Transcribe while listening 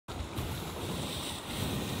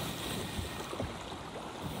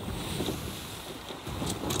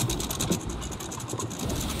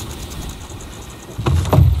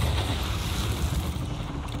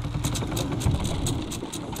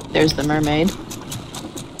There's the mermaid.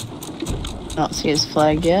 I don't see his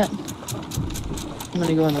flag yet. I'm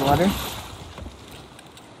gonna go in the water.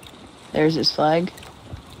 There's his flag.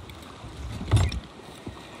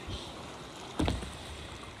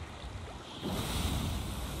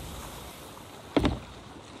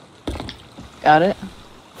 Got it.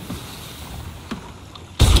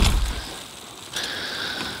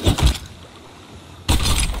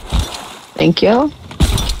 Thank you.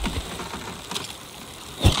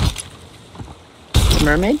 The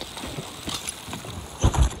mermaid.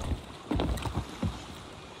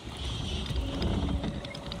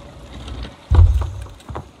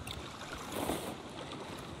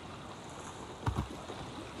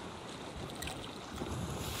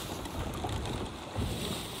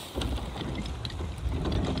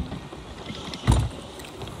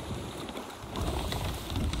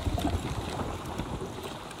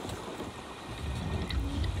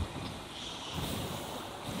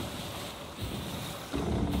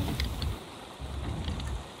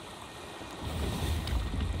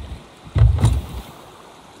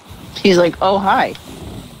 He's like, oh, hi.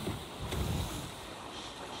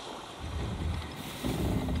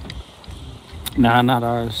 Nah, not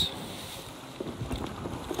ours.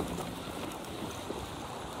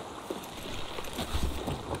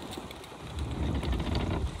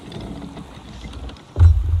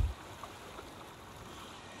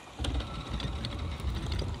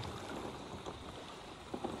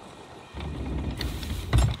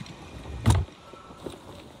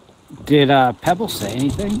 Did Pebble say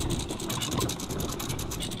anything?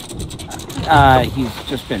 He's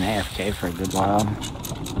just been AFK for a good while.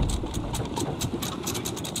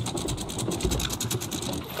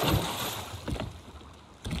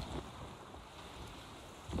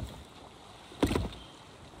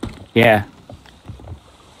 Yeah.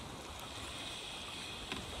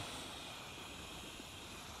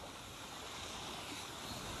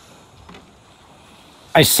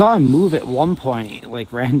 I saw him move at one point,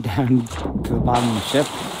 like ran down to the bottom of the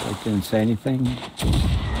ship, like didn't say anything.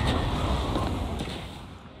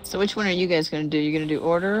 So which one are you guys gonna do? You gonna do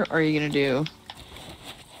order or are you gonna do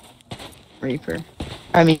Reaper?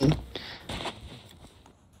 I mean,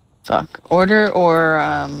 fuck. Order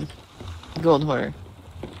or Gold Hoarder?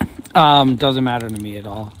 Doesn't matter to me at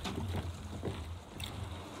all.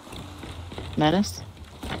 Menace?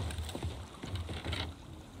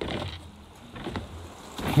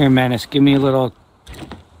 Here, Menace, give me a little...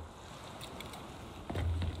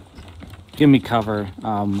 Give me cover.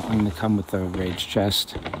 I'm gonna come with the rage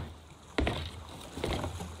chest.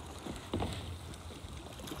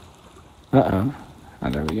 Uh-oh. Oh,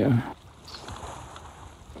 there we go.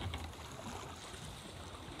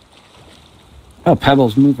 Oh,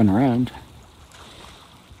 Pebble's moving around.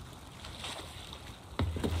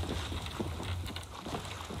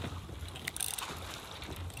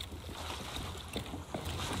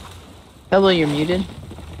 Pebble, you're muted.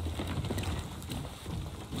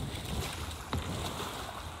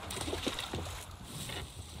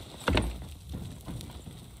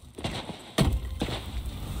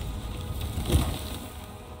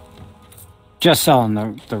 Just selling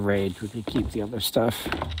the rage. We could keep the other stuff.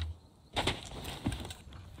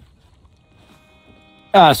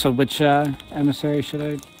 So which emissary should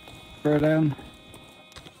I throw down?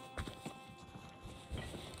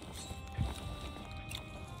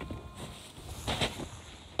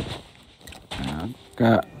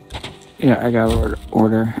 I got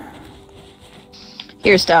order.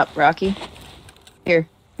 Here, stop, Rocky. Here.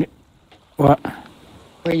 What?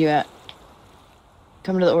 Where you at?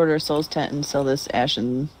 Come to the Order of Souls tent and sell this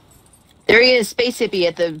ashen. There he is, Space Hippie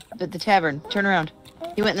at the tavern. Turn around.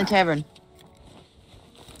 He went in the tavern.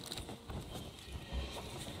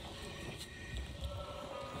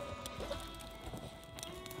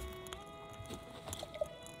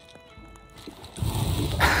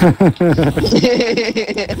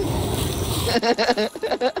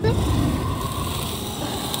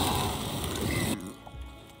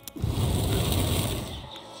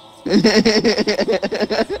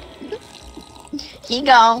 He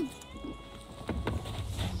gone.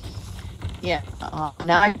 Yeah.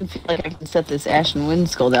 Now I can feel like I can set this ashen wind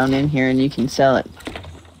skull down in here and you can sell it.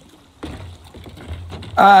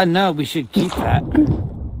 No, we should keep that.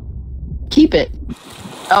 Keep it.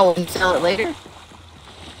 Oh, and sell it later?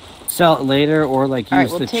 Sell it later, or like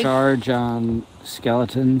use the take, charge on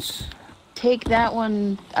skeletons. Take that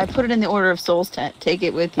one. I put it in the Order of Souls tent. Take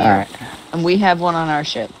it with you. Alright. And we have one on our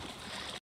ship.